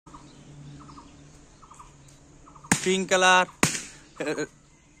pink color,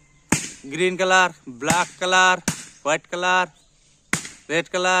 green color, black color, white color, red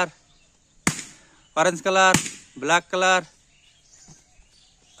color, orange color, black color,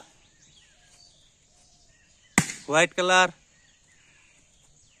 white color,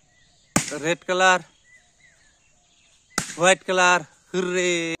 red color, white color.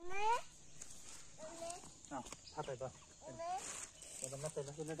 Hooray!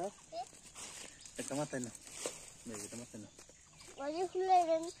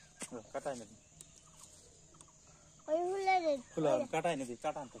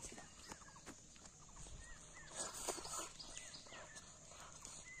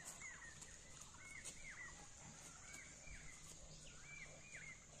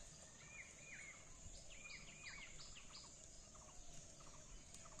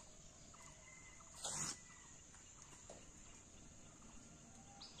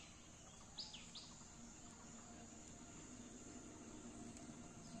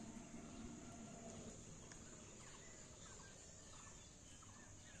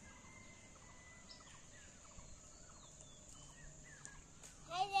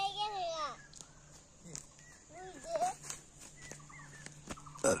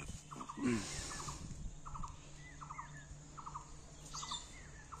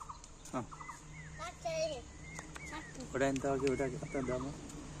 Udah entar lagi udah kita dalam.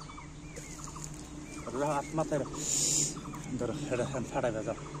 Udah asmat ya. Ntar ada yang pada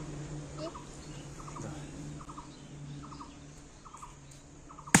dah.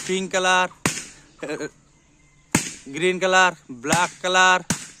 Pink color, green color, black color,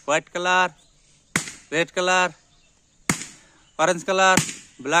 white color, red color, orange color,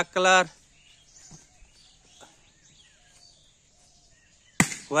 black color,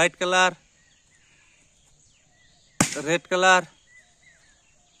 white color, red color,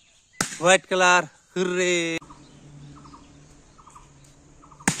 white color. Hooray!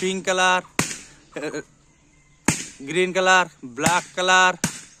 Pink color, green color, black color,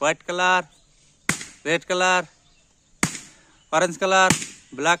 white color, red color, orange color,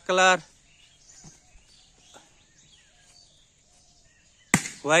 black color,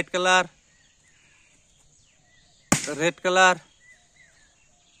 white color, red color,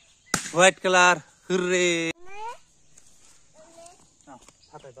 white color. Hooray!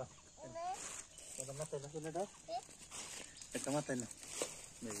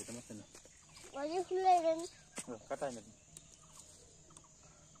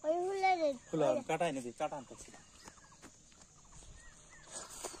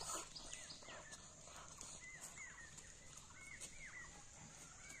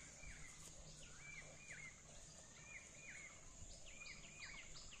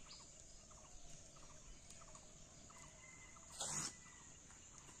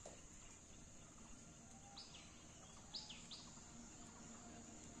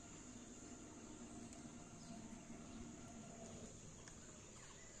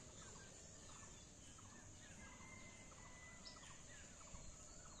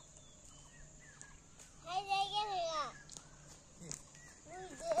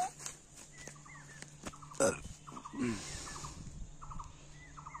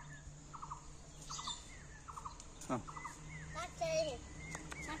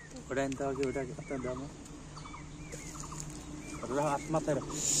 Udah entar lagi udah kita dalam. Udah asmat ya.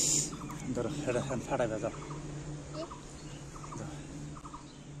 Ntar ada yang pada dah.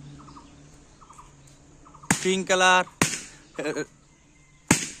 Pink color,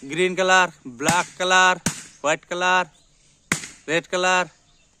 green color, black color, white color, red color,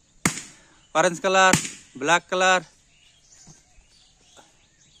 orange color, black color,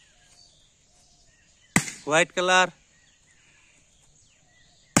 white color,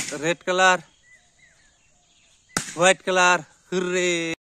 red color, white color. Hooray!